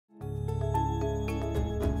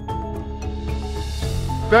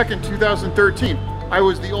Back in 2013, I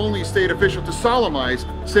was the only state official to solemnize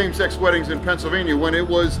same-sex weddings in Pennsylvania when it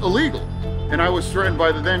was illegal, and I was threatened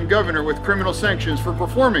by the then governor with criminal sanctions for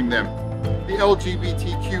performing them. The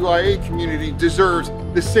LGBTQIA community deserves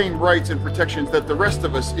the same rights and protections that the rest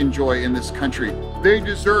of us enjoy in this country. They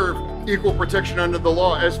deserve equal protection under the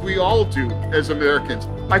law, as we all do as Americans.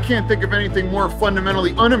 I can't think of anything more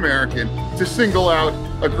fundamentally un-American to single out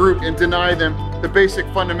a group and deny them the basic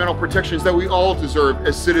fundamental protections that we all deserve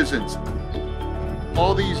as citizens.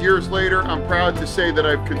 All these years later, I'm proud to say that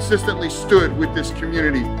I've consistently stood with this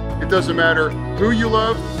community. It doesn't matter who you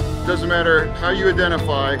love, it doesn't matter how you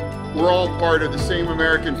identify, we're all part of the same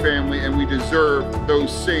American family and we deserve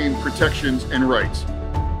those same protections and rights.